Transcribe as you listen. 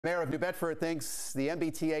Mayor of New Bedford thinks the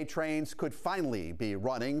MBTA trains could finally be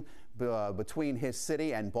running between his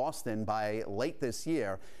city and Boston by late this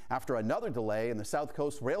year after another delay in the South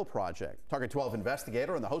Coast Rail project. Target 12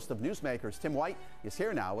 investigator and the host of Newsmakers, Tim White, is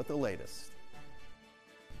here now with the latest.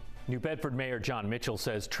 New Bedford Mayor Jon Mitchell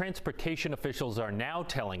says transportation officials are now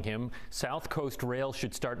telling him South Coast Rail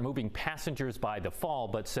should start moving passengers by the fall,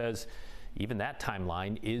 but says even that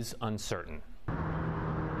timeline is uncertain.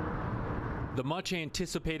 The much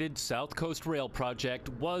anticipated South Coast Rail project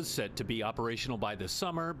was set to be operational by the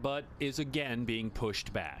summer, but is again being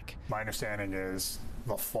pushed back. My understanding is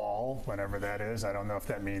the fall, whenever that is. I don't know if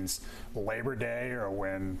that means Labor Day or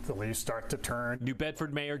when the leaves start to turn. New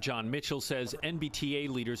Bedford Mayor Jon Mitchell says NBTA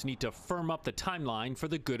leaders need to firm up the timeline for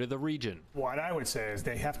the good of the region. What I would say is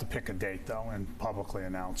they have to pick a date, though, and publicly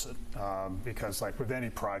announce it. Because like with any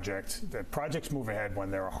project, the projects move ahead when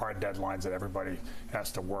there are hard deadlines that everybody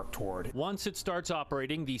has to work toward. Once it starts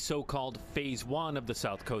operating, the so-called Phase 1 of the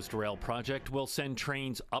South Coast Rail project will send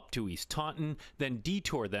trains up to East Taunton, then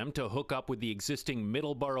detour them to hook up with the existing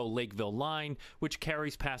Middleborough-Lakeville line, which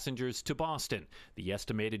carries passengers to Boston. The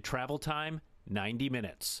estimated travel time, 90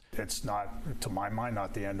 minutes. It's not, to my mind,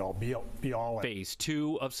 not the end-all be-all. Phase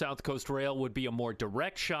 2 of South Coast Rail would be a more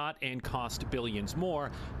direct shot and cost billions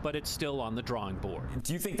more, but it's still on the drawing board.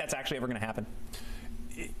 Do you think that's actually ever going to happen?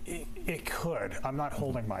 It could. I'm not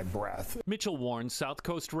holding my breath. Mitchell warns South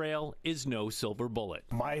Coast Rail is no silver bullet.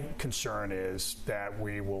 My concern is that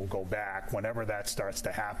we will go back, whenever that starts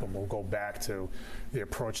to happen, we'll go back to the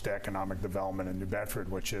approach to economic development in New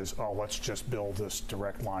Bedford, which is, oh, let's just build this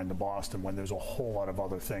direct line to Boston, when there's a whole lot of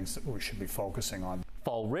other things that we should be focusing on.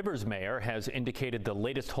 Fall River's mayor has indicated the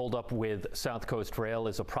latest holdup with South Coast Rail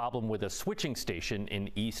is a problem with a switching station in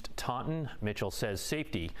East Taunton. Mitchell says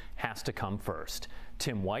safety has to come first.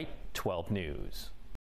 Tim White, 12 News.